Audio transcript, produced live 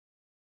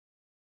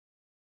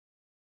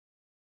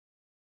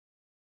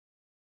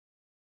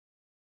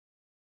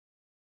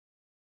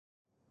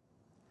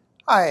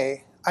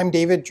Hi, I'm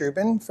David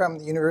Drubin from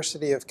the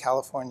University of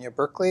California,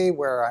 Berkeley,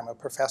 where I'm a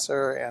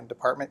professor and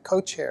department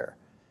co-chair.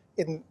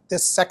 In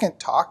this second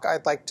talk,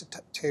 I'd like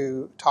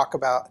to talk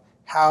about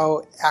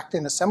how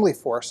actin assembly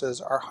forces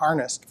are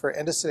harnessed for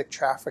endocytic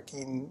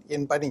trafficking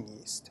in budding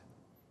yeast.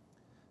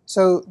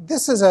 So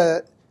this is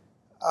a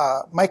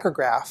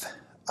micrograph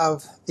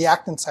of the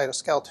actin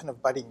cytoskeleton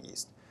of budding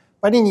yeast.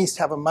 Budding yeast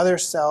have a mother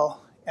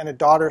cell and a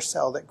daughter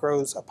cell that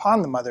grows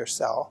upon the mother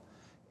cell,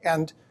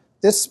 and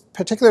this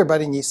particular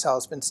budding yeast cell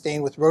has been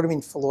stained with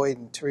rhodamine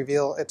phalloidin to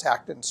reveal its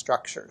actin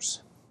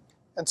structures.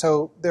 And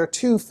so there are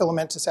two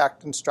filamentous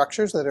actin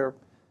structures that are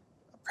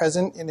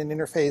present in an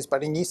interphase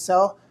budding yeast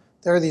cell.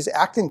 There are these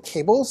actin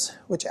cables,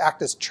 which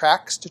act as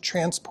tracks to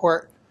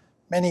transport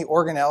many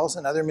organelles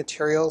and other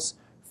materials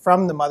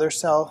from the mother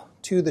cell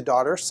to the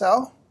daughter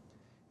cell.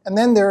 And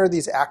then there are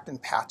these actin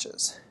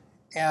patches.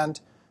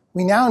 And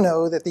we now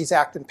know that these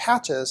actin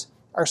patches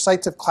are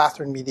sites of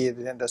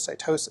clathrin-mediated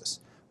endocytosis.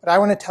 But I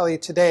want to tell you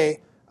today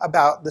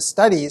about the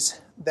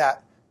studies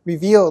that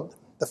revealed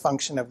the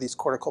function of these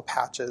cortical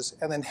patches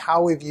and then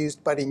how we've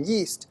used budding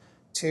yeast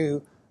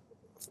to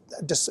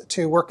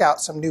work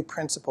out some new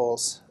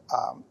principles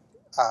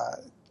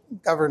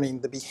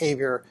governing the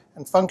behavior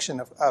and function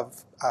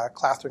of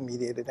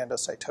clathrin-mediated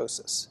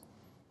endocytosis.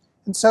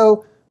 And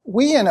so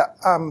we and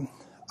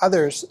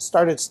others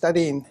started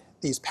studying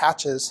these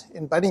patches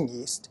in budding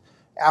yeast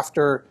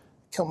after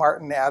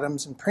Kilmartin,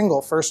 Adams, and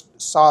Pringle first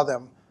saw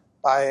them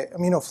by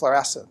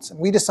immunofluorescence. And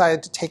we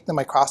decided to take the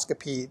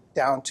microscopy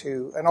down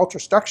to an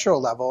ultrastructural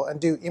level and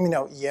do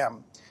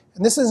immuno-EM.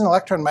 And this is an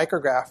electron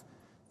micrograph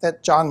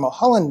that John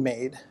Mulholland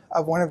made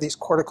of one of these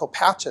cortical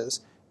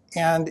patches,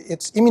 and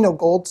it's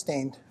immunogold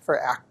stained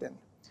for actin.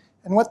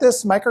 And what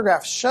this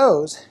micrograph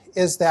shows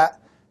is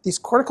that these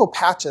cortical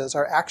patches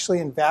are actually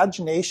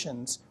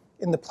invaginations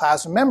in the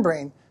plasma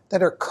membrane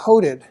that are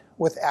coated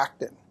with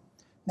actin.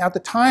 Now, at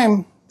the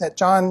time that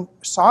John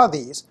saw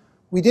these,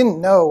 we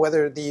didn't know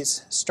whether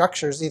these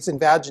structures, these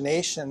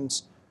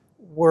invaginations,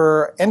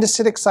 were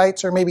endocytic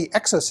sites or maybe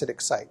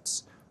exocytic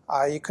sites.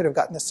 You could have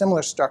gotten a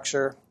similar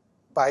structure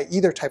by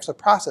either types of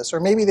process, or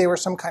maybe they were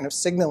some kind of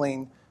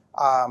signaling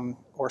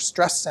or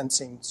stress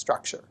sensing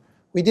structure.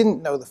 We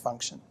didn't know the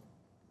function.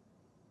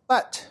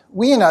 But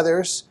we and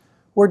others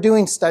were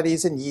doing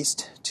studies in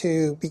yeast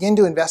to begin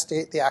to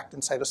investigate the actin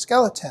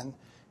cytoskeleton,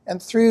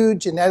 and through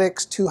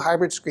genetics, 2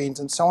 hybrid screens,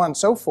 and so on and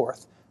so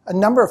forth, a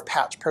number of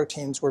patch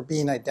proteins were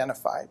being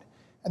identified.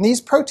 And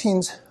these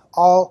proteins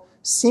all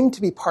seemed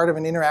to be part of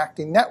an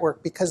interacting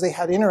network because they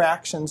had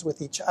interactions with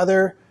each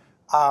other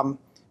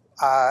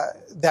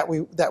that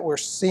were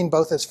seen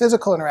both as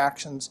physical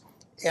interactions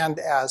and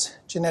as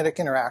genetic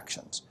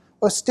interactions.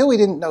 But still, we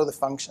didn't know the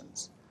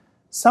functions.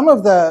 Some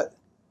of the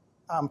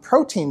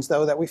proteins,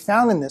 though, that we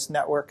found in this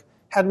network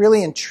had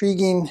really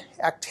intriguing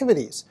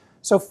activities.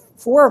 So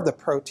 4 of the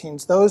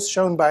proteins, those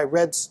shown by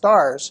red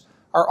stars,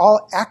 are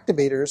all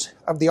activators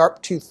of the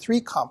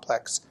ARP2/3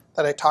 complex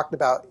that I talked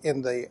about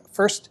in the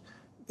first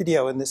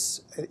video in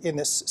this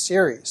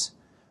series.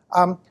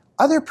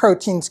 Other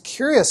proteins,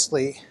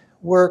 curiously,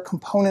 were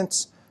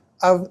components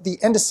of the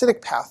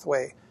endocytic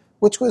pathway,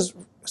 which was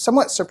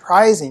somewhat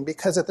surprising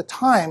because at the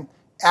time,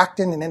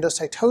 actin and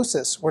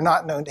endocytosis were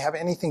not known to have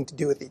anything to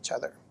do with each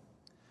other.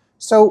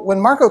 So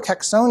when Marco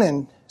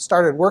Keksonen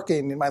started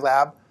working in my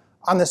lab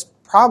on this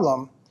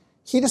problem,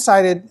 he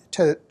decided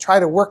to try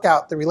to work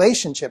out the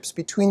relationships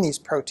between these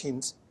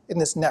proteins in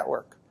this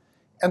network.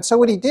 And so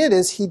what he did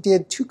is he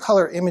did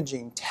 2-color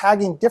imaging,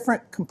 tagging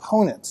different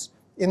components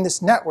in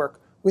this network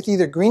with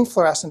either green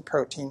fluorescent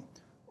protein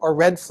or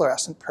red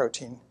fluorescent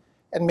protein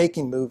and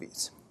making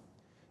movies.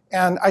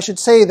 And I should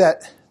say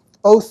that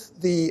both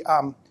the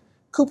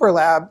Cooper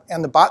lab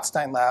and the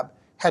Botstein lab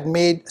had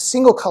made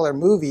single-color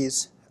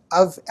movies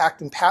of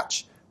actin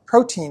patch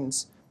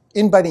proteins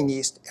in budding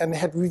yeast and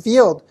had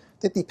revealed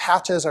that the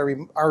patches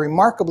are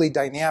remarkably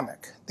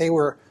dynamic. They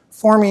were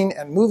forming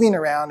and moving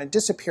around and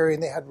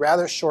disappearing. They had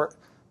rather short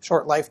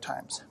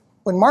lifetimes.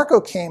 When Marco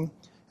came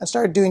and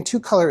started doing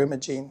 2-color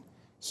imaging,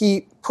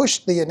 he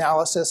pushed the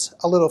analysis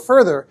a little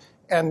further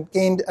and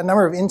gained a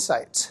number of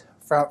insights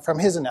from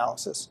his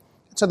analysis.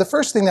 So the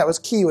first thing that was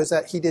key was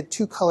that he did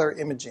 2-color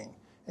imaging.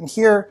 And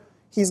here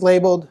he's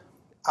labeled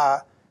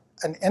an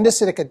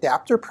endocytic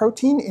adapter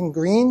protein in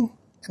green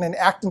and an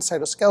actin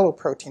cytoskeletal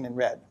protein in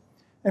red.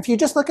 And if you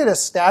just look at a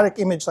static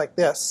image like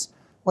this,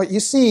 what you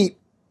see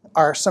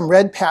are some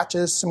red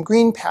patches, some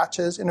green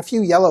patches, and a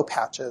few yellow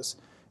patches.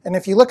 And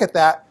if you look at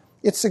that,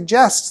 it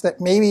suggests that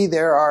maybe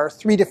there are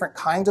 3 different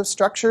kinds of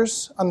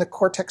structures on the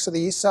cortex of the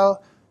yeast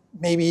cell.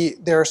 Maybe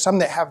there are some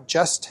that have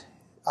just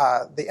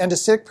the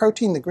endocytic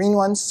protein, the green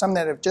ones, some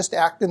that have just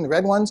actin, the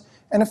red ones,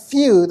 and a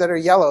few that are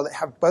yellow that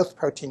have both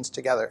proteins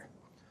together.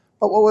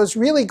 But what was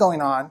really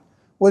going on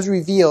was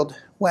revealed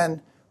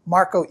when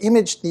Marco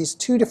imaged these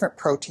 2 different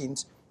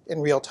proteins in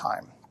real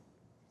time.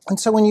 And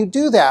so when you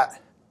do that,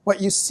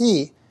 what you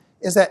see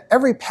is that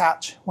every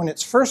patch, when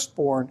it's first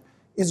born,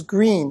 is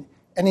green,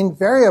 and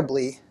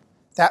invariably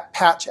that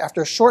patch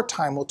after a short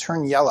time will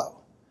turn yellow.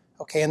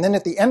 Okay, and then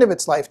at the end of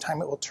its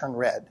lifetime it will turn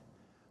red.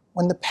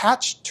 when the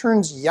patch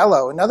turns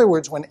yellow, in other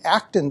words, when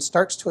actin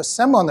starts to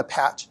assemble on the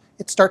patch,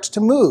 it starts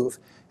to move,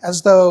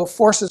 as though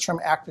forces from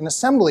actin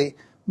assembly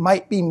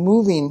might be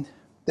moving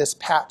this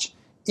patch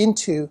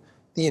into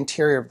the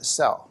interior of the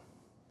cell.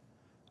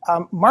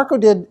 Marco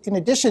did, in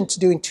addition to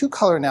doing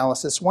two-color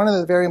analysis, one of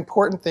the very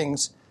important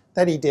things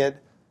that he did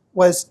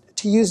was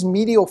to use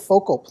medial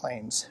focal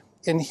planes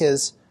in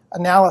his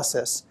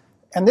analysis.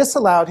 And this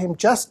allowed him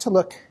just to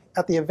look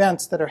at the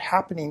events that are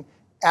happening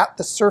at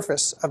the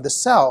surface of the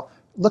cell,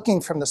 looking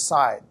from the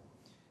side.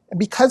 And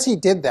because he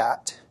did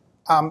that,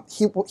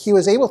 he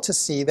was able to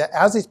see that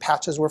as these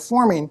patches were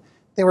forming,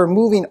 they were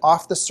moving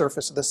off the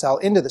surface of the cell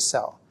into the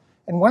cell.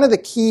 And one of the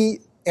key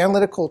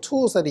analytical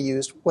tools that he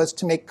used was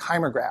to make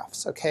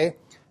kymographs, okay?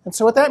 And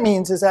so what that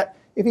means is that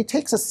if he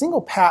takes a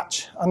single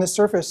patch on the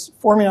surface,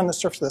 forming on the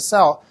surface of the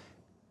cell,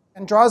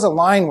 and draws a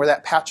line where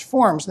that patch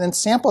forms, and then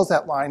samples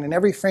that line in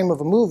every frame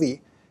of a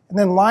movie, and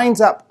then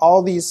lines up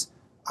all these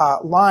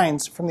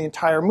lines from the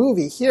entire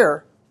movie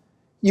here,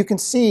 you can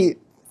see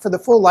for the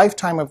full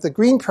lifetime of the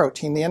green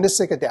protein, the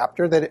endocytic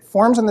adapter, that it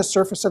forms on the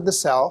surface of the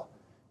cell,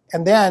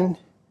 and then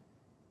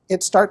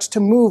it starts to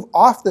move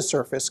off the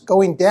surface.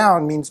 Going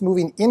down means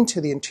moving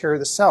into the interior of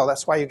the cell.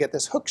 That's why you get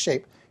this hook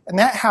shape. And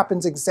that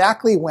happens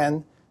exactly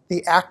when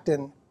the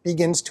actin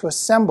begins to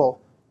assemble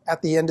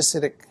at the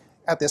endocytic,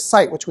 at this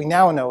site, which we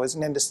now know is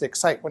an endocytic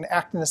site. When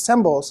actin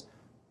assembles,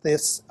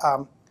 this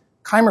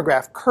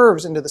kymograph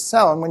curves into the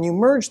cell, and when you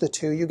merge the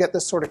two, you get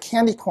this sort of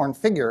candy corn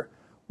figure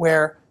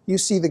where you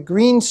see the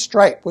green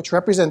stripe, which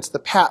represents the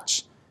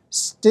patch,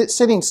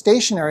 sitting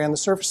stationary on the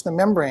surface of the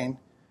membrane,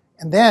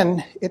 and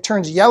then it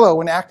turns yellow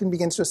when actin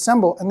begins to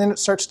assemble, and then it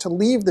starts to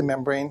leave the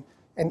membrane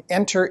and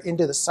enter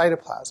into the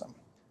cytoplasm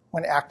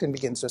when actin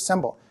begins to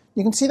assemble.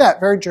 You can see that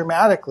very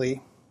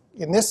dramatically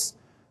in this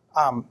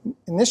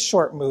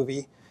short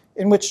movie,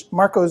 in which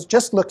Marco is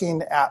just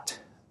looking at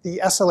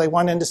the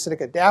SLA1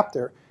 endocytic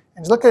adapter,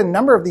 and he's looking at a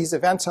number of these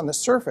events on the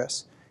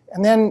surface.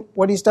 And then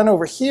what he's done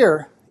over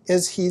here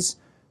is he's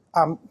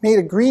made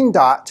a green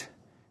dot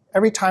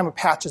every time a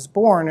patch is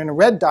born, and a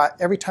red dot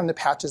every time the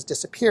patch has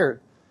disappeared.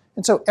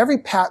 And so every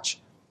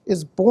patch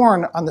is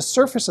born on the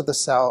surface of the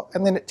cell,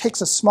 and then it takes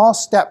a small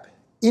step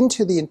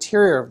into the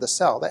interior of the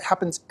cell. That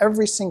happens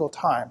every single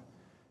time.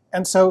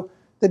 And so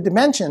the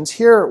dimensions,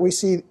 here we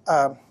see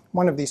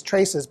one of these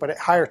traces, but at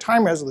higher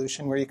time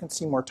resolution where you can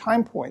see more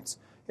time points.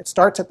 It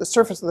starts at the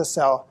surface of the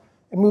cell,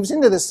 it moves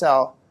into the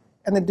cell,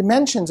 and the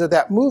dimensions of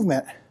that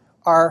movement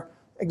are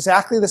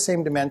exactly the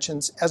same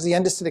dimensions as the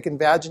endocytic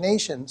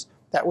invaginations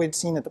that we'd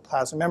seen at the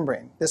plasma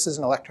membrane. This is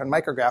an electron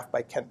micrograph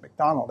by Kent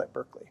McDonald at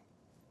Berkeley.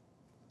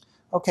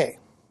 Okay,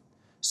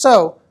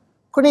 so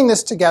putting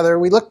this together,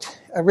 we looked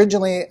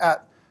originally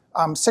at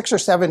 6 or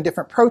 7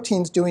 different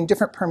proteins doing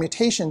different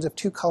permutations of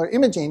two-color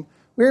imaging.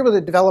 We were able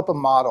to develop a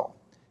model.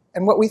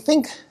 And what we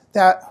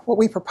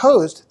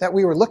proposed that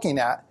we were looking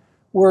at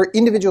were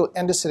individual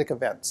endocytic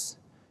events.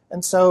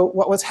 And so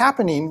what was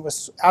happening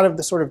was, out of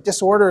the sort of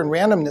disorder and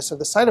randomness of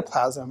the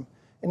cytoplasm,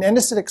 an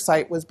endocytic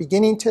site was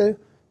beginning to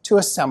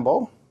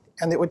assemble,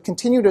 and it would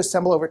continue to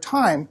assemble over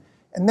time,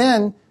 and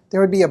then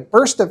there would be a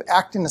burst of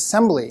actin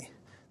assembly.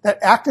 That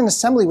actin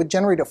assembly would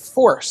generate a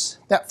force.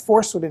 That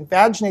force would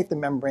invaginate the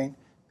membrane,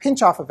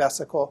 pinch off a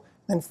vesicle,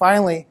 and then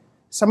finally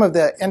some of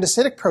the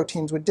endocytic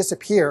proteins would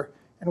disappear,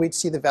 and we'd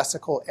see the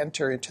vesicle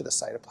enter into the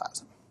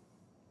cytoplasm.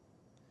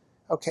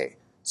 Okay.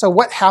 So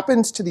what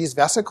happens to these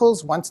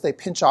vesicles once they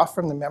pinch off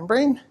from the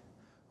membrane?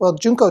 Well,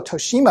 Junko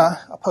Toshima,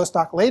 a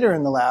postdoc later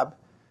in the lab,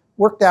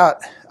 worked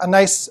out a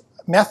nice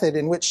method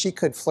in which she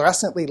could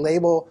fluorescently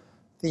label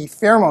the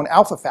pheromone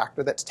alpha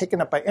factor that's taken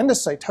up by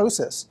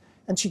endocytosis,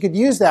 and she could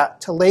use that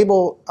to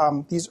label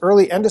these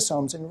early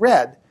endosomes in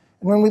red.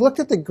 And when we looked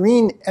at the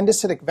green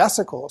endocytic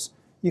vesicles,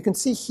 you can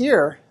see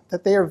here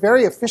that they are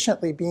very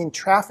efficiently being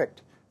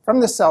trafficked from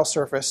the cell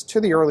surface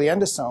to the early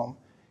endosome.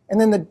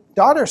 And in the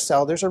daughter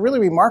cell, there's a really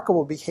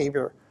remarkable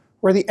behavior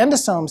where the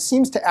endosome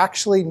seems to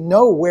actually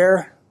know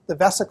where the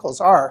vesicles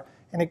are,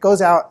 and it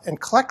goes out and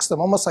collects them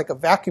almost like a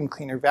vacuum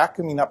cleaner,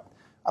 vacuuming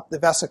up the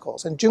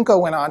vesicles. And Junko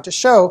went on to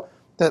show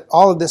that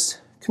all of this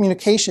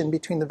communication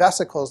between the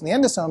vesicles and the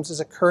endosomes is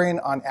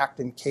occurring on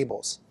actin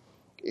cables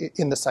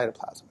in the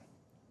cytoplasm.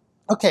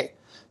 Okay,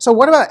 so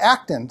what about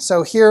actin?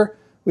 So here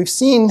we've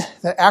seen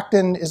that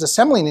actin is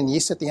assembling in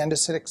yeast at the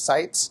endocytic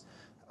sites,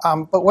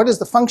 but what is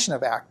the function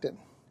of actin?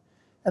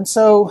 And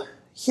so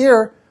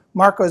here,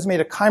 Marco has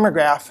made a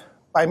kymograph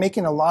by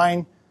making a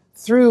line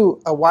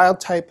through a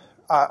wild-type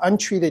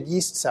untreated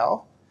yeast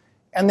cell.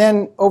 And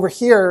then over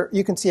here,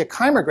 you can see a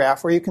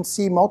kymograph where you can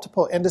see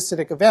multiple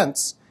endocytic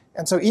events.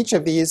 And so each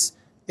of these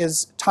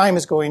time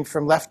is going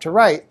from left to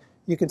right.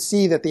 You can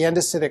see that the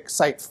endocytic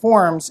site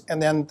forms,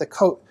 and then the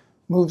coat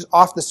moves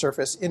off the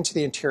surface into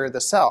the interior of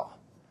the cell.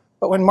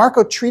 But when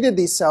Marco treated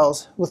these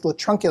cells with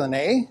latrunculin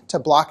A to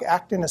block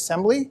actin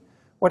assembly,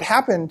 what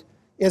happened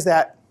is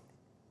that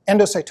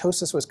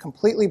endocytosis was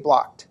completely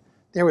blocked.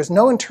 There was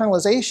no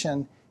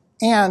internalization,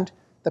 and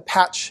the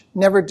patch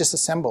never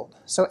disassembled.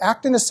 So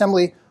actin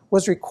assembly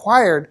was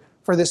required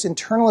for this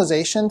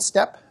internalization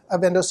step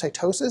of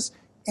endocytosis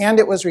and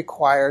it was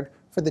required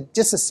for the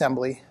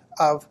disassembly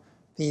of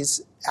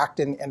these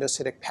actin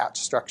endocytic patch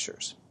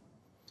structures.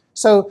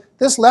 So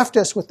this left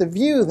us with the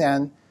view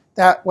then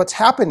that what's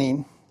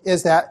happening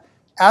is that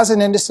as an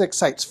endocytic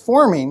site's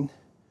forming,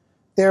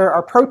 there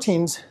are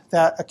proteins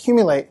that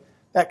accumulate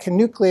that can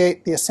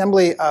nucleate the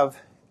assembly of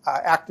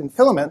actin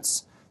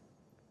filaments,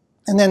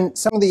 and then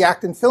some of the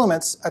actin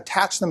filaments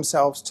attach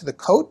themselves to the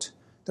coat.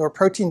 There are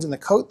proteins in the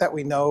coat that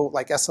we know,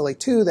 like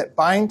SLA2, that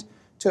bind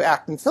to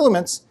actin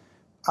filaments.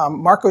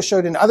 Marco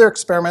showed in other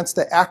experiments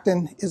that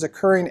actin is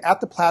occurring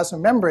at the plasma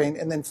membrane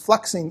and then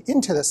fluxing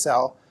into the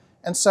cell.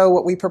 And so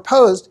what we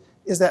proposed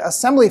is that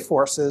assembly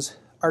forces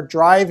are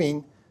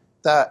driving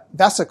the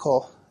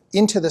vesicle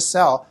into the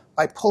cell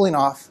by pulling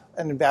off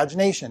an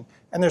invagination.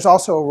 And there's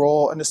also a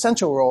role, an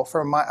essential role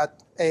for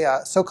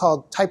a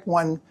so-called type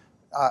 1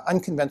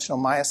 unconventional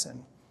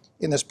myosin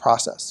in this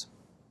process.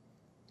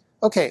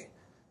 Okay,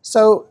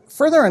 so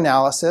further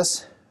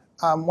analysis,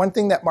 one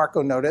thing that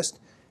Marco noticed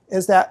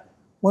is that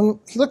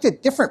when he looked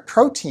at different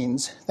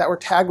proteins that were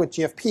tagged with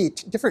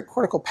GFP, different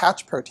cortical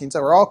patch proteins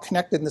that were all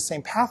connected in the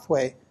same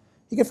pathway,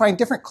 he could find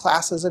different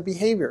classes of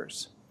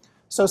behaviors.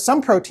 So some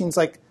proteins,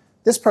 like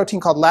this protein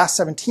called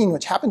LAS17,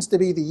 which happens to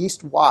be the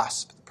yeast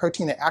wasp, the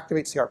protein that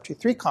activates the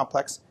ARP2/3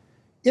 complex,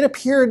 it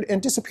appeared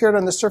and disappeared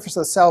on the surface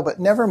of the cell but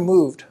never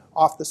moved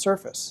off the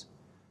surface.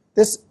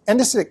 This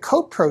endocytic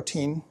coat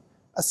protein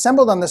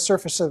assembled on the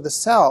surface of the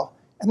cell,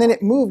 and then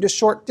it moved a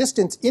short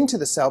distance into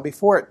the cell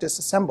before it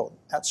disassembled.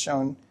 That's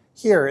shown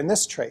here in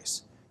this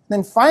trace. And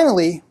then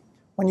finally,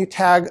 when you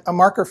tag a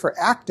marker for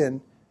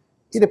actin,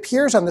 it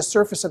appears on the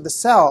surface of the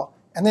cell,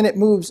 and then it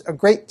moves a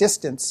great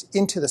distance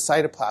into the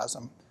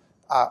cytoplasm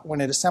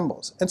when it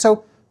assembles. And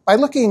so by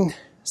looking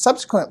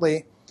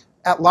subsequently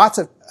at lots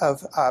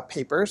of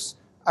papers,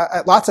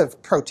 at lots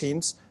of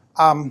proteins,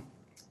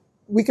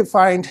 we could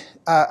find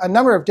a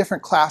number of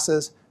different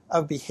classes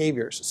of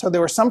behaviors. So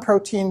there were some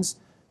proteins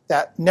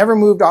that never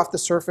moved off the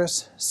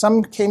surface.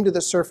 Some came to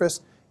the surface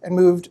and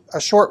moved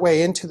a short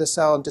way into the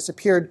cell and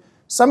disappeared.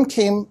 Some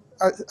came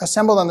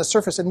assembled on the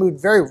surface and moved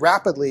very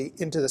rapidly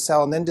into the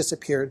cell and then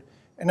disappeared.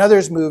 And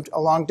others moved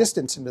a long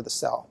distance into the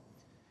cell.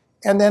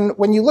 And then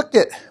when you looked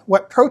at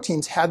what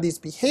proteins had these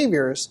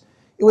behaviors,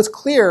 it was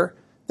clear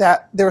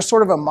that there was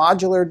sort of a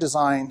modular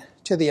design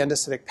to the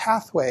endocytic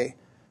pathway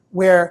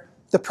where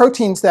the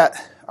proteins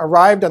that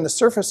arrived on the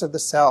surface of the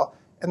cell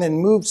and then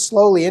moved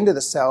slowly into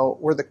the cell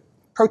were the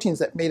proteins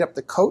that made up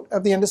the coat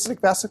of the endocytic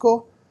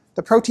vesicle.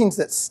 The proteins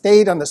that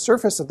stayed on the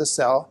surface of the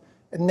cell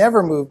and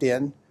never moved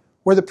in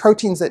were the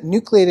proteins that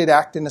nucleated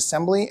actin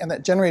assembly and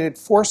that generated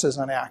forces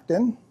on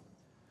actin.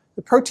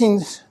 The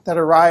proteins that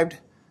arrived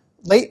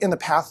late in the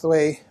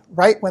pathway,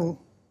 right when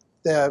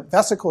the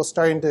vesicle was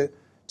starting to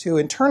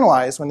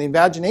internalize, when the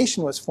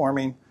invagination was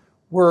forming,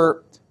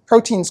 were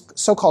proteins,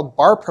 so-called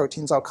bar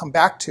proteins, I'll come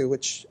back to,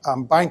 which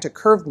bind to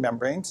curved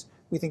membranes.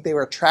 We think they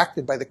were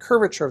attracted by the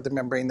curvature of the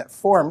membrane that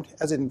formed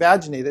as it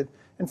invaginated.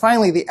 And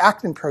finally, the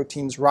actin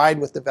proteins ride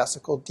with the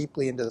vesicle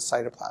deeply into the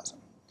cytoplasm.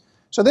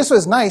 So this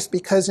was nice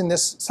because in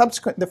this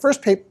subsequent, the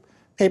first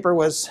paper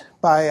was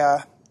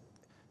by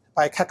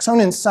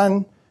Caxonin's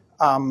son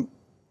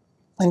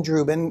and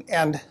Drubin,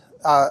 and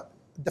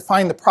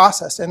defined the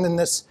process. And in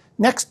this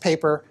next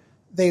paper,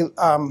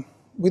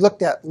 we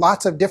looked at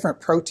lots of different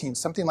proteins,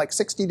 something like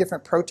 60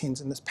 different proteins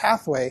in this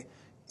pathway,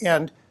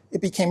 and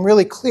it became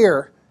really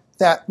clear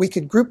that we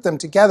could group them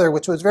together,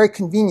 which was very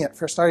convenient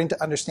for starting to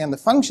understand the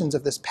functions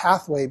of this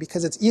pathway,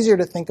 because it's easier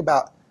to think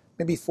about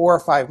maybe 4 or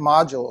 5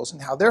 modules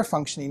and how they're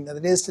functioning than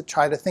it is to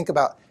try to think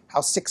about how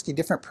 60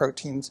 different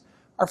proteins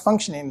are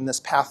functioning in this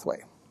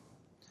pathway.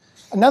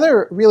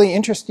 Another really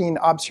interesting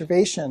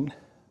observation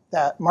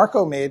that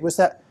Marco made was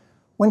that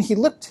when he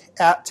looked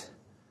at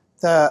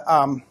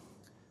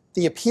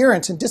the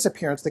appearance and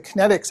disappearance, the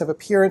kinetics of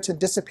appearance and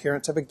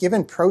disappearance of a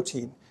given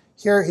protein,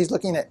 here he's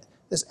looking at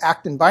this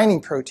actin binding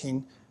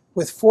protein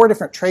with 4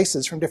 different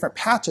traces from different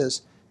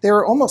patches, they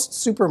were almost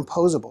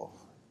superimposable.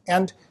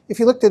 And if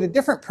you looked at a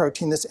different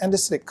protein, this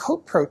endocytic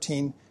coat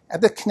protein, at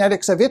the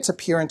kinetics of its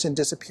appearance and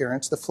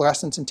disappearance, the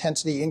fluorescence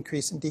intensity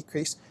increase and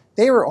decrease,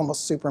 they were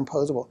almost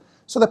superimposable.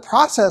 So the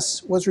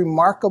process was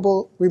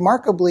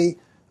remarkably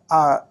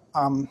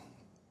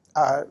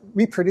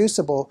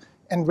reproducible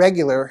and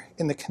regular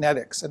in the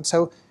kinetics. And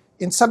so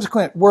in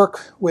subsequent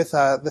work with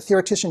the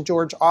theoretician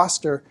George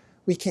Oster,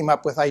 we came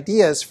up with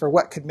ideas for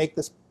what could make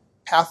this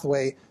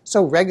pathway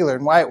so regular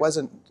and why it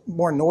wasn't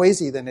more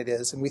noisy than it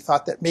is. And we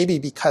thought that maybe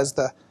because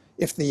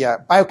if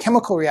the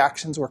biochemical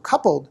reactions were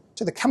coupled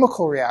to the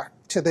chemical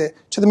to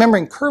the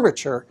membrane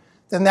curvature,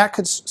 then that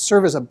could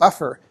serve as a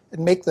buffer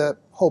and make the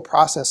whole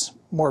process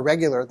more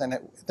regular than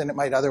it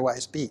might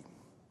otherwise be.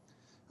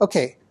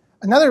 Okay,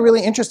 another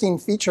really interesting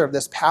feature of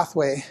this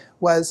pathway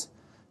was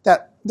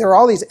that there are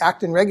all these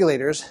actin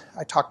regulators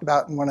I talked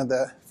about in one of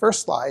the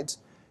first slides,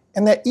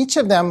 and that each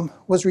of them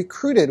was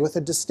recruited with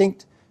a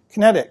distinct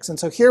kinetics. And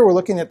so here we're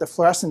looking at the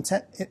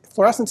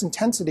fluorescence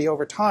intensity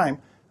over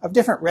time of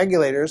different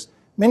regulators,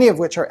 many of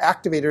which are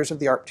activators of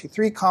the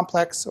ARP2/3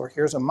 complex, or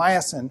here's a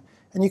myosin.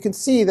 And you can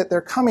see that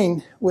they're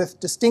coming with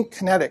distinct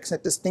kinetics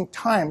at distinct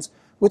times,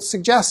 which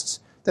suggests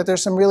that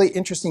there's some really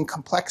interesting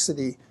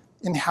complexity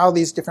in how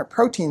these different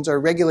proteins are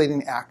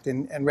regulating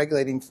actin and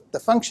regulating the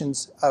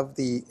functions of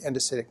the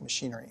endocytic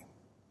machinery.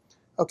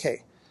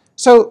 Okay,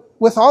 so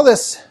with all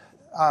this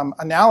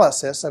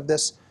analysis of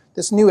this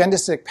new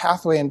endocytic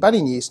pathway in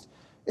budding yeast,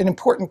 an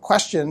important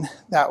question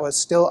that was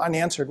still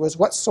unanswered was,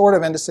 what sort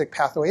of endocytic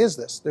pathway is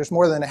this? There's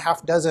more than a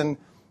half dozen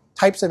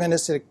types of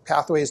endocytic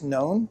pathways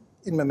known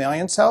in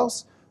mammalian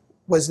cells.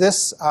 Was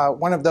this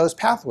one of those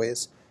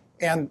pathways?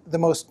 And the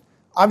most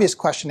obvious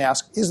question to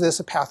ask, is this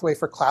a pathway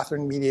for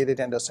clathrin-mediated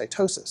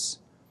endocytosis?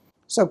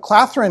 So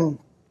clathrin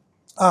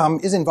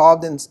is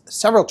involved in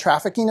several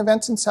trafficking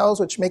events in cells,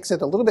 which makes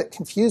it a little bit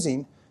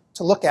confusing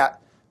to look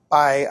at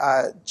by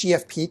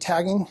GFP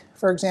tagging,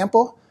 for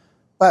example.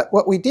 But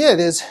what we did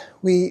is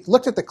we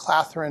looked at the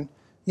clathrin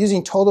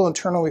using total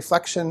internal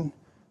reflection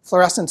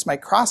fluorescence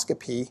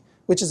microscopy,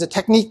 which is a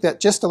technique that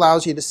just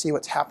allows you to see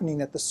what's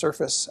happening at the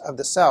surface of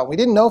the cell. We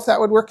didn't know if that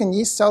would work in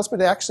yeast cells,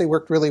 but it actually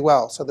worked really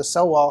well. So the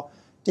cell wall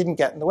didn't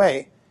get in the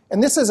way.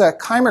 And this is a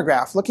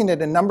kymograph looking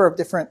at a number of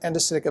different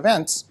endocytic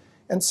events.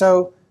 And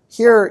so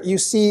here you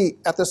see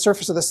at the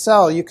surface of the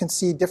cell, you can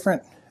see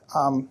different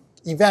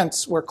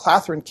events where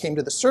clathrin came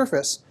to the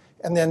surface,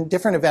 and then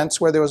different events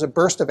where there was a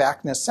burst of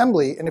actin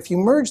assembly. And if you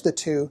merge the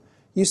two,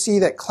 you see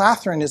that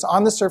clathrin is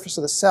on the surface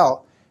of the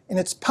cell, and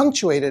it's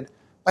punctuated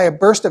by a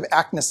burst of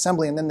actin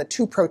assembly, and then the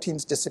two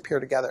proteins disappear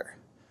together.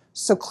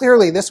 So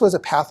clearly, this was a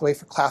pathway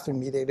for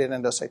clathrin-mediated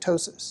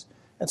endocytosis.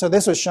 And so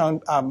this was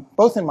shown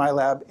both in my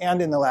lab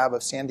and in the lab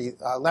of Sandy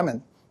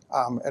Lemon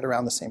at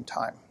around the same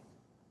time.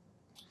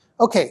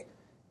 Okay,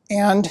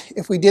 and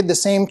if we did the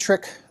same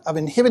trick of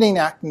inhibiting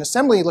actin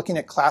assembly, looking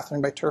at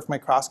clathrin by turf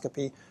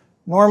microscopy,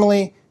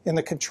 normally in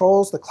the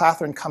controls, the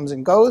clathrin comes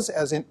and goes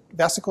as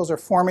vesicles are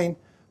forming.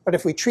 But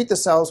if we treat the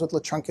cells with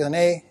latrunculin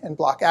A and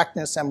block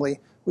actin assembly,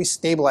 we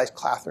stabilize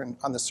clathrin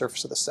on the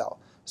surface of the cell.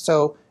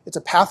 So it's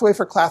a pathway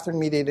for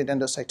clathrin-mediated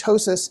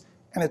endocytosis,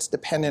 and it's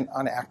dependent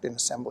on actin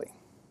assembly.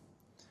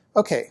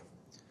 Okay,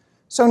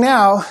 so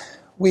now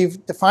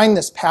we've defined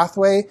this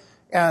pathway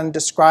and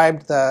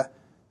described the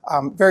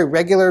very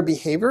regular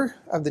behavior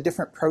of the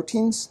different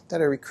proteins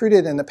that are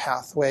recruited in the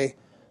pathway.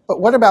 But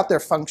what about their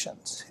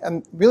functions?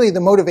 And really the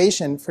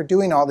motivation for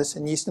doing all this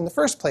in yeast in the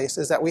first place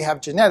is that we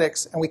have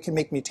genetics and we can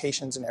make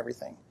mutations in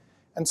everything.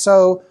 And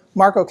so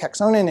Marco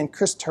Caxonen and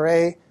Chris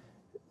Terray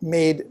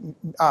made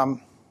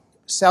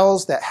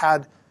cells that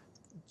had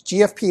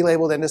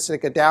GFP-labeled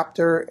endocytic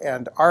adapter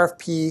and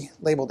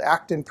RFP-labeled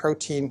actin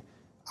protein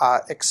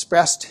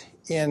expressed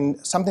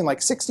in something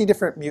like 60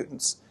 different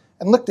mutants,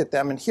 and looked at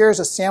them. And here's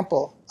a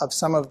sample of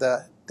some of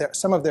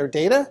their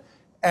data.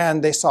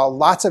 And they saw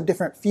lots of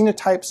different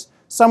phenotypes.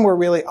 Some were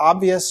really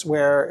obvious,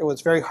 where it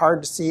was very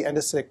hard to see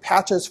endocytic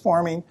patches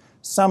forming.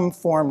 Some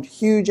formed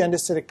huge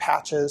endocytic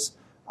patches,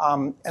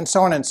 and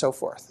so on and so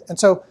forth. And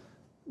so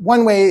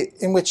one way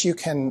in which you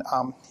can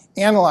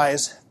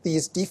analyze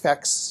these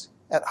defects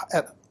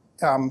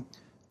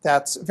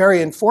that's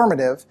very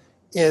informative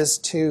is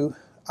to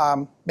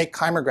make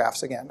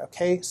kymographs again.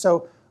 Okay,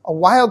 so a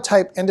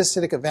wild-type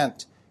endocytic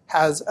event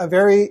has a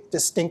very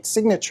distinct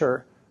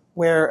signature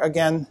where,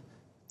 again,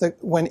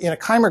 when in a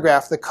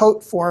kymograph, the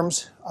coat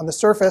forms on the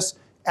surface,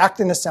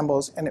 actin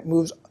assembles, and it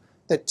moves.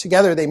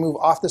 Together they move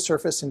off the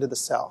surface into the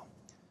cell.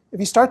 If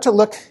you start to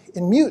look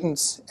in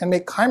mutants and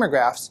make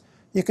kymographs,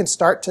 you can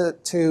start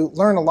to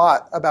learn a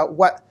lot about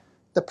what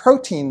the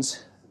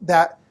proteins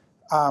that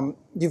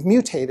you've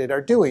mutated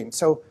are doing.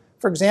 So,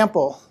 for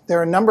example, there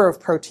are a number of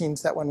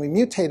proteins that when we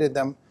mutated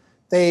them,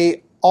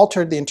 they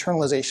altered the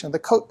internalization of the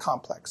coat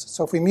complex.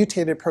 So if we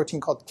mutated a protein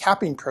called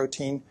capping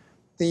protein,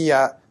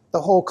 the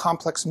whole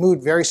complex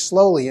moved very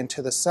slowly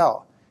into the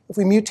cell. If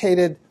we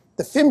mutated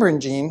the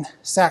fibrin gene,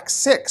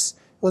 SAC6, it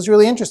was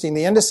really interesting.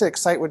 The endocytic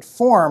site would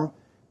form.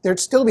 There'd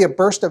still be a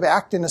burst of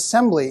actin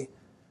assembly,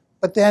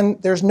 but then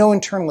there's no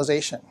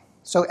internalization.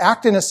 So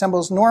actin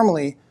assembles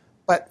normally,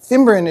 but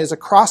fibrin is a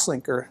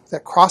crosslinker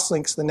that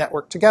crosslinks the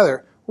network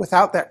together.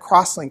 Without that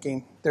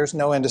crosslinking, there's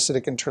no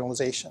endocytic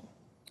internalization.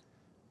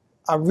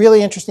 A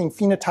really interesting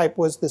phenotype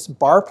was this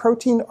bar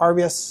protein,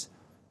 RBS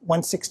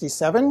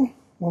 167.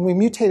 When we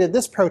mutated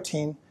this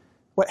protein,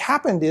 what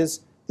happened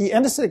is the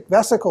endocytic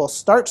vesicle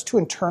starts to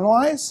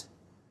internalize,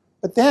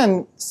 but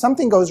then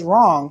something goes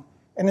wrong,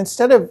 and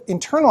instead of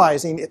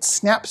internalizing, it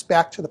snaps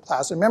back to the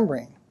plasma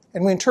membrane.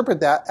 And we interpret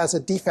that as a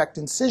defect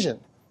in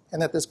scission,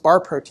 and that this bar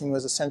protein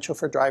was essential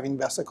for driving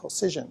vesicle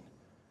scission.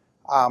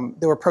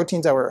 There were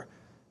proteins that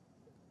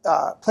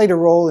played a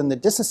role in the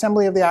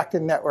disassembly of the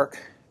actin network,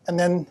 and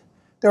then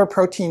there were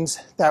proteins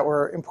that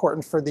were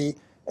important for the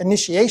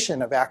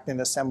initiation of actin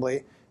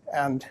assembly,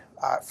 and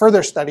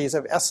further studies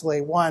of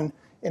SLA1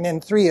 and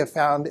N3 have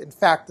found, in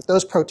fact, that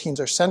those proteins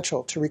are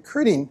central to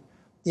recruiting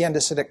the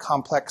endocytic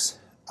complex,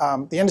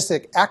 the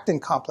endocytic actin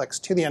complex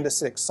to the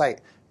endocytic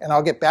site. And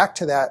I'll get back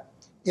to that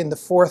in the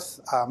fourth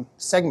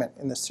segment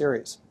in this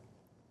series.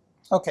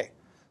 Okay,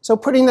 so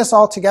putting this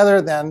all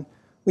together then,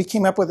 we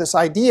came up with this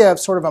idea of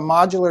sort of a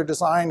modular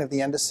design of the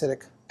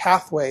endocytic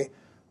pathway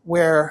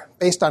where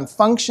based on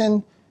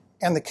function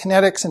and the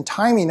kinetics and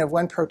timing of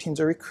when proteins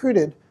are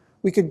recruited,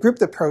 we could group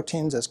the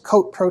proteins as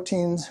coat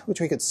proteins, which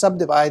we could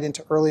subdivide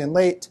into early and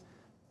late,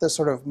 the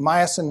sort of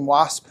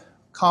myosin-wasp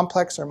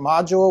complex or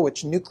module,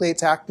 which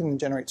nucleates actin and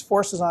generates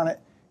forces on it,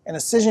 and a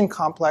scission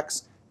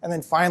complex, and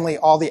then finally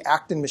all the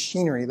actin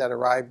machinery that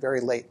arrived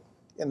very late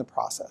in the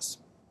process.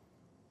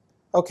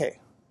 Okay,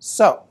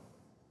 so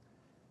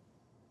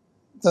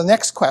the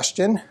next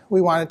question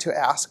we wanted to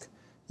ask,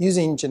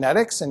 using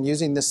genetics and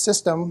using this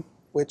system,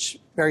 which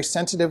very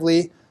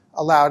sensitively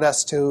allowed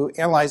us to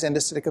analyze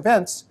endocytic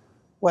events,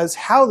 was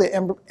how the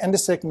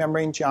endocytic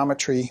membrane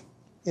geometry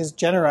is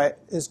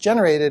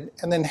generated,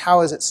 and then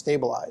how is it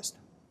stabilized.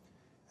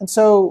 And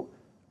so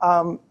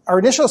our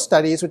initial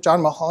studies with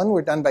John Mulholland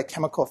were done by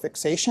chemical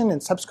fixation,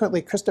 and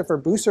subsequently Christopher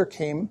Buser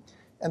came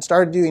and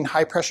started doing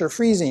high pressure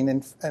freezing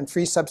and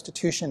freeze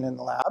substitution in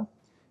the lab.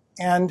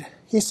 And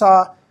he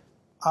saw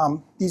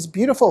these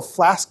beautiful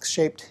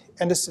flask-shaped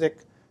endocytic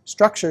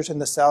structures in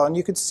the cell, and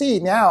you can see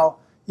now,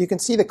 you can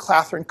see the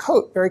clathrin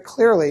coat very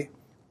clearly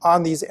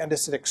on these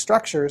endocytic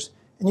structures,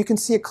 and you can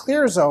see a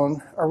clear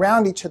zone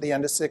around each of the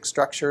endocytic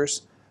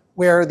structures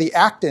where the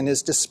actin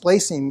is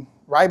displacing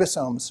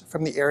ribosomes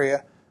from the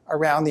area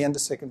around the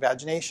endocytic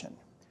invagination.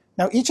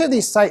 Now, each of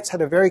these sites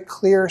had a very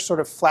clear sort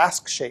of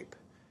flask shape,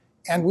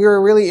 and we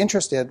were really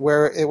interested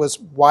where it was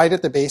wide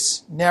at the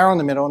base, narrow in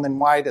the middle, and then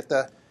wide at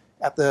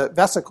the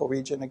vesicle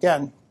region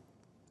again,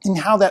 in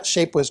how that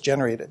shape was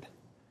generated.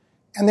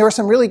 And there were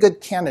some really good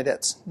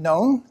candidates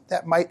known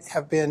that might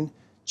have been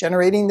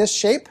generating this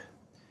shape,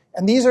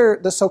 and these are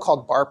the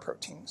so-called bar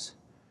proteins.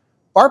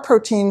 Bar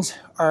proteins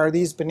are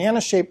these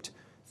banana-shaped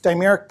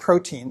dimeric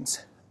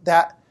proteins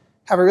that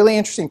have a really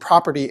interesting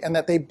property in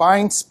that they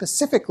bind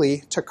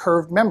specifically to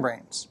curved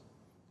membranes.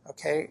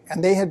 Okay?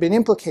 And they had been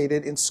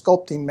implicated in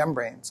sculpting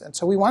membranes. And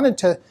so we wanted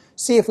to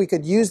see if we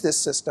could use this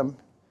system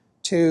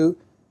to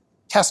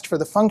test for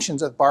the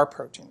functions of bar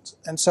proteins.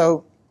 And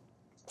so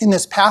in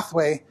this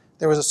pathway,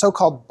 there was a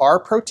so-called bar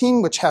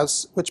protein, which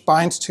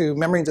binds to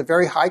membranes of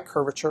very high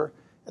curvature,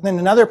 and then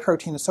another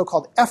protein, a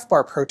so-called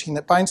F-bar protein,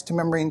 that binds to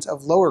membranes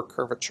of lower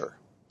curvature.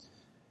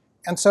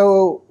 And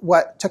so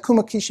what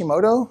Takuma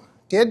Kishimoto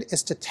did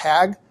is to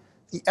tag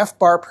the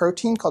F-bar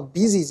protein called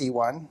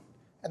BZZ1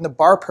 and the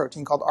bar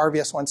protein called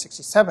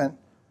RVS167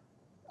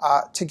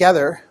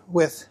 together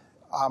with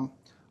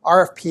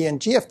RFP and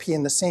GFP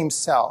in the same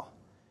cell.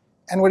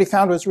 And what he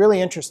found was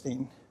really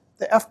interesting.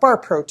 The F-bar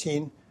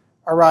protein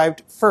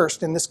arrived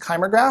first in this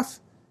kymograph,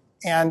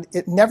 and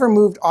it never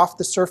moved off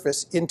the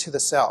surface into the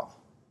cell.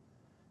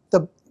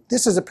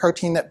 This is a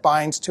protein that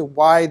binds to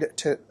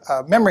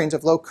membranes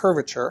of low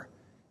curvature,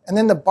 and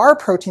then the bar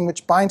protein,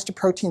 which binds to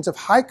proteins of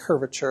high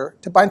curvature,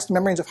 binds to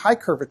membranes of high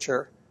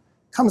curvature,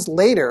 comes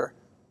later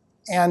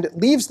and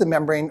leaves the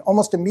membrane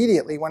almost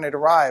immediately when it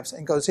arrives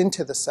and goes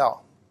into the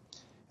cell.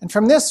 And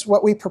from this,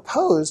 what we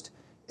proposed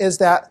is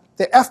that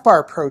the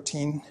F-bar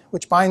protein,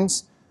 which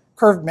binds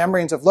curved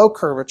membranes of low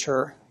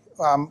curvature,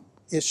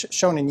 is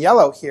shown in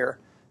yellow here,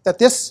 that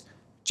this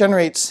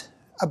generates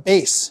a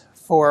base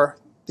for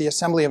the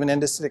assembly of an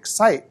endocytic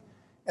site.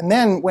 And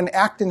then when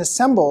actin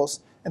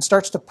assembles and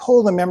starts to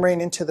pull the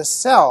membrane into the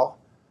cell,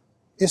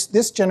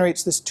 this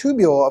generates this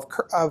tubule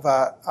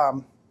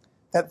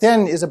that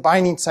then is a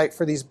binding site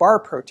for these bar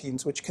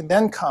proteins, which can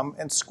then come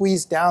and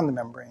squeeze down the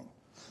membrane.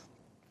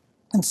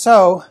 And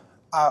so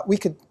we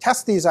could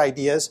test these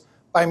ideas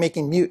by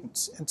making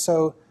mutants. And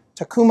so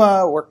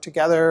Takuma worked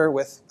together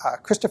with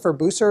Christopher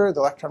Buser,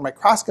 the electron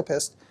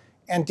microscopist,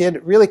 and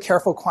did really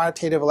careful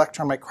quantitative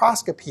electron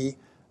microscopy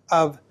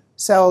of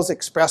cells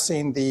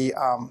expressing the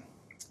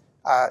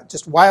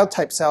just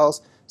wild-type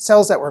cells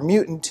that were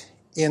mutant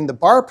in the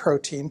bar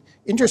protein.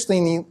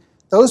 Interestingly,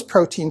 those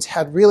proteins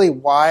had really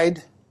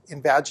wide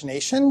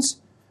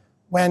invaginations.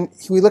 When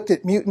we looked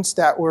at mutants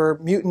that were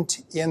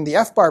mutant in the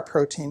F-bar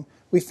protein,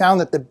 we found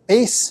that the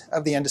base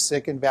of the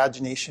endocytic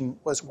invagination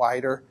was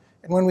wider.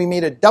 And when we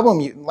made a double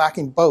mutant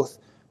lacking both,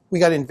 we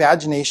got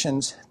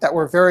invaginations that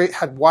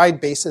had wide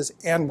bases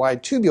and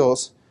wide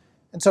tubules.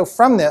 And so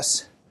from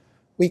this,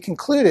 we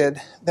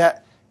concluded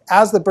that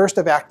as the burst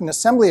of actin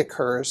assembly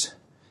occurs,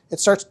 it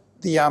starts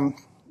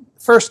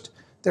first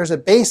there's a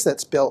base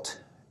that's built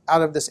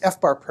out of this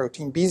F-bar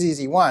protein,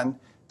 BZZ1.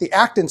 The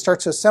actin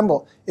starts to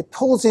assemble. It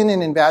pulls in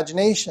an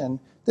invagination.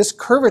 This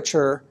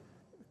curvature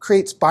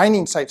creates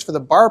binding sites for the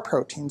bar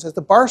proteins. As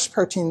the bar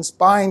proteins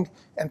bind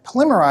and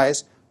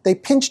polymerize, they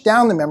pinch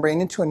down the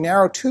membrane into a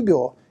narrow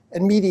tubule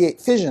and mediate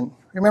fission.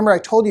 Remember I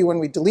told you when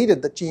we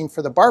deleted the gene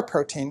for the bar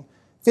protein,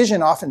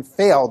 fission often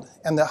failed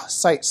and the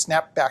site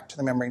snapped back to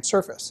the membrane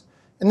surface.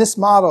 And this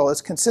model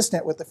is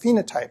consistent with the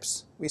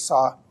phenotypes we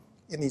saw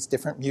in these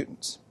different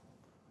mutants.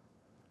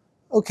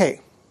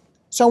 Okay,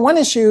 so one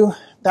issue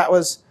that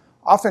was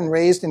often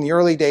raised in the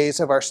early days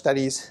of our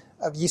studies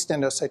of yeast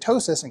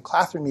endocytosis and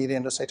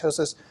clathrin-mediated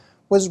endocytosis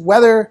was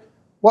whether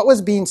what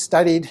was being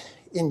studied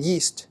in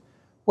yeast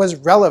was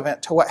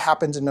relevant to what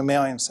happens in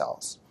mammalian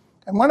cells.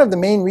 And one of the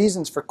main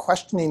reasons for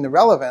questioning the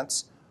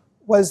relevance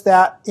was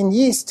that in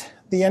yeast,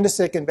 the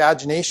endocytic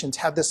invaginations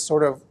have this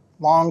sort of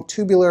long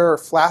tubular or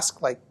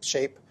flask-like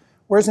shape,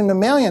 whereas in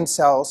mammalian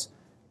cells,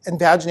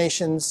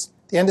 invaginations,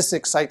 the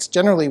endocytic sites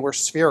generally were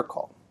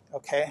spherical,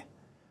 okay?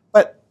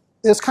 But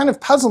it's kind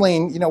of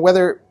puzzling,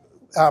 whether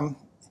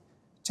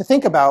to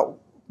think about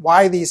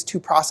why these two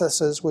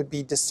processes would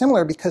be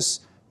dissimilar, because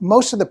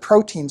most of the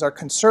proteins are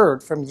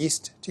conserved from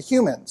yeast to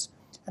humans.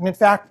 And in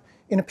fact,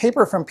 in a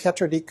paper from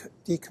Pietro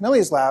Di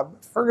Camilli's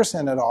lab,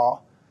 Ferguson et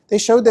al., they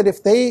showed that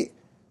if they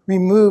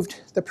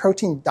removed the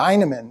protein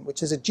dynamin,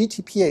 which is a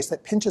GTPase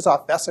that pinches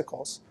off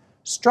vesicles,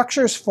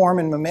 structures form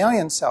in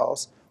mammalian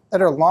cells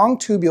that are long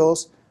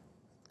tubules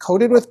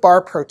coated with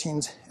bar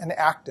proteins and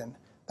actin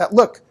that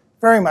look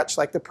very much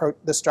like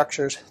the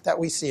structures that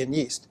we see in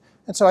yeast.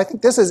 And so I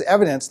think this is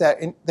evidence that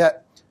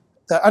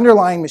the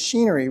underlying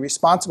machinery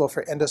responsible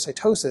for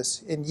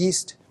endocytosis in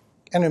yeast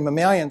and in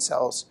mammalian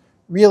cells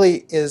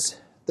really is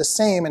the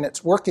same, and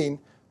it's working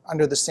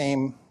under the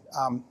same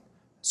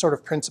sort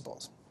of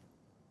principles.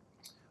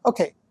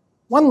 Okay,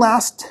 one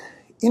last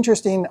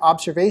interesting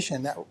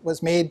observation that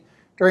was made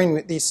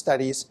during these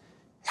studies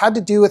had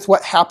to do with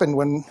what happened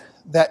when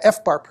that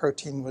F-bar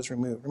protein was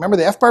removed. Remember,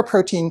 the F-bar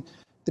protein,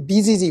 the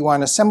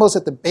BZZ1, assembles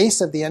at the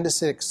base of the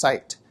endocytic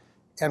site,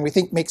 and we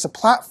think makes a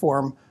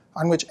platform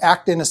on which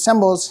actin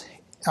assembles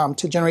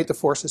to generate the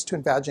forces to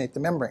invaginate the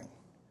membrane.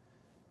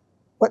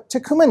 What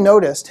Takuma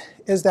noticed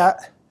is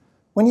that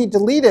when he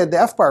deleted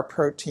the F-bar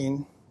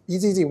protein,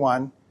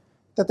 BZZ1,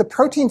 that the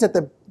proteins at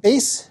the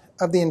base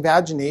of the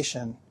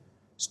invagination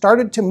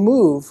started to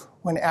move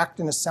when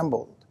actin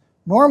assembled.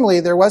 Normally,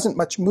 there wasn't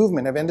much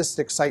movement of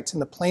endocytic sites in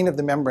the plane of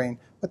the membrane,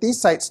 but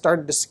these sites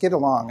started to skid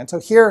along. And so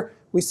here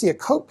we see a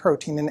coat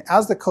protein, and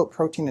as the coat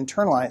protein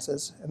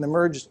internalizes, and the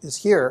merge is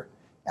here,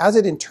 as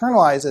it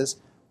internalizes,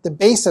 the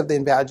base of the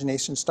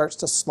invagination starts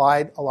to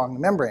slide along the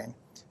membrane.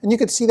 And you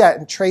could see that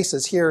in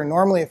traces here.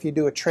 Normally, if you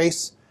do a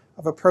trace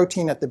of a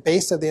protein at the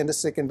base of the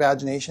endocytic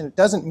invagination, it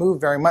doesn't move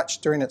very much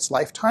during its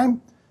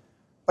lifetime.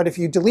 But if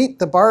you delete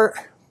the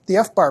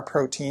F-bar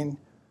protein,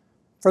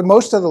 for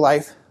most of the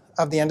life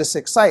of the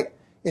endocytic site,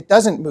 it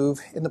doesn't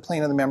move in the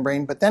plane of the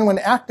membrane, but then when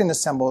actin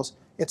assembles,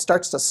 it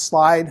starts to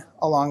slide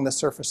along the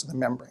surface of the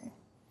membrane.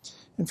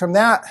 And from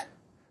that,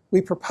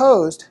 we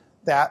proposed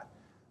that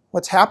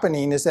what's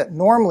happening is that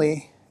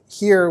normally,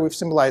 here we've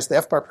symbolized the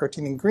F-bar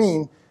protein in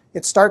green,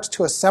 it starts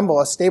to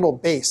assemble a stable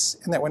base,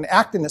 and that when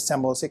actin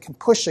assembles, it can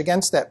push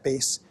against that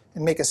base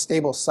and make a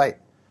stable site.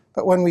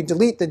 But when we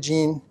delete the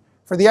gene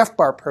for the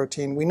F-bar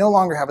protein, we no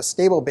longer have a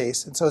stable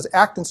base, and so as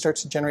actin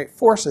starts to generate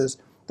forces,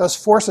 those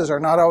forces are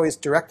not always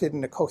directed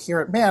in a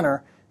coherent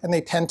manner, and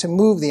they tend to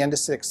move the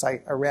endocytic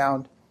site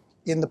around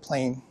in the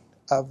plane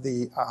of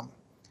the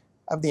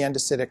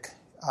endocytic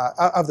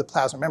of the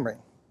plasma membrane.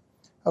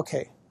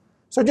 Okay,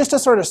 so just to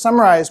sort of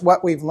summarize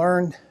what we've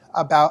learned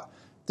about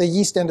the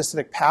yeast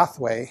endocytic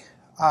pathway,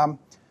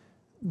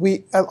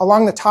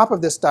 along the top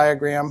of this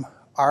diagram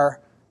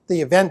are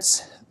the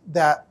events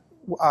that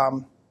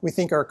we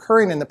think are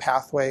occurring in the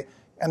pathway,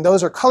 and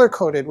those are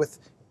color-coded with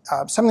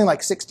something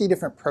like 60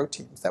 different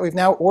proteins that we've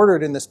now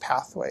ordered in this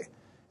pathway.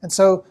 And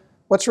so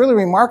what's really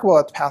remarkable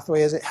about the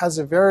pathway is it has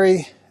a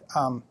very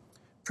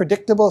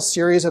predictable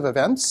series of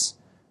events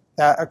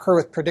that occur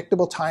with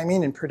predictable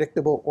timing and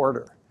predictable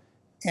order.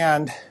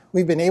 And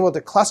we've been able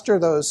to cluster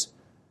those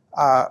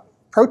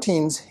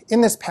proteins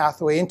in this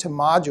pathway into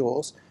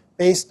modules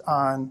based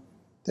on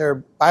their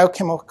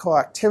biochemical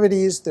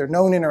activities, their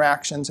known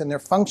interactions, and their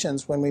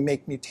functions when we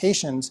make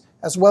mutations,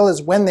 as well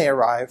as when they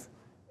arrive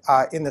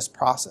in this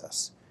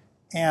process.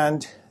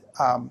 And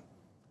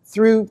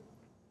through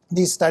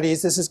these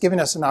studies, this has given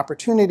us an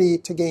opportunity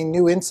to gain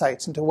new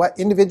insights into what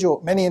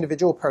many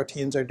individual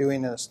proteins are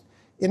doing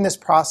in this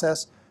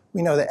process.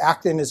 We know that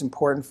actin is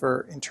important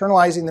for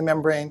internalizing the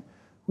membrane.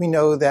 We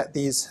know that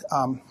these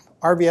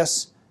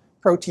RBS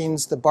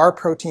proteins, the bar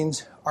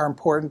proteins, are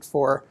important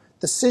for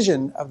the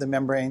scission of the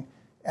membrane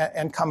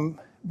and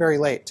come very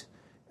late.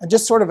 And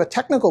just sort of a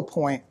technical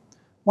point,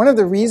 one of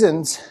the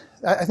reasons,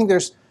 I think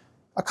there's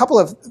a couple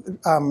of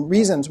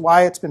reasons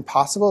why it's been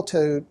possible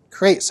to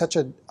create such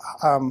a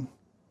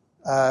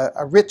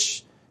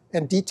rich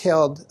and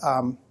detailed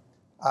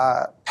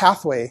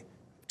pathway,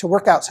 to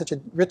work out such a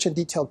rich and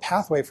detailed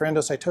pathway for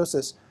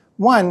endocytosis.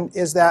 One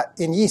is that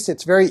in yeast,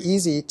 it's very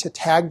easy to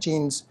tag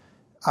genes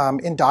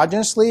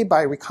endogenously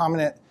by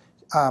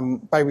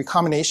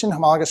recombination,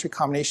 homologous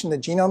recombination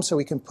of the genome, so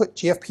we can put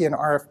GFP and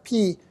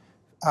RFP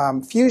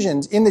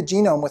fusions in the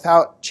genome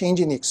without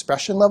changing the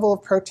expression level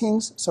of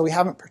proteins, so we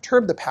haven't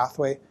perturbed the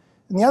pathway.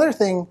 And the other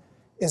thing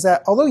is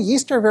that although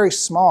yeast are very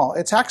small,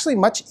 it's actually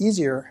much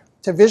easier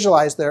to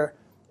visualize their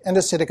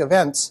endocytic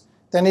events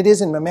than it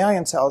is in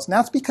mammalian cells, and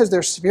that's because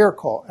they're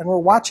spherical, and we're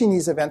watching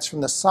these events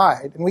from the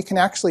side, and we can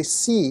actually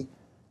see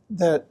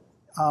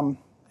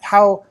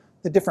how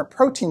the different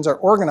proteins are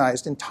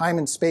organized in time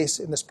and space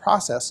in this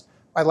process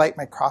by light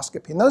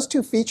microscopy. And those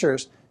two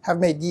features have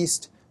made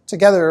yeast,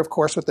 together, of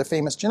course, with the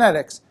famous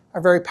genetics, a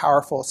very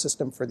powerful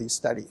system for these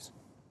studies.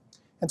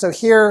 And so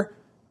here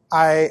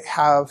I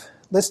have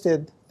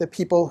listed the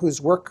people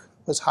whose work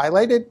was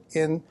highlighted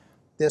in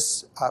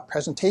this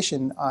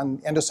presentation on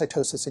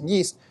endocytosis in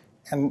yeast.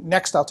 And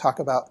next I'll talk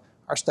about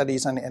our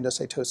studies on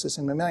endocytosis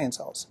in mammalian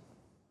cells.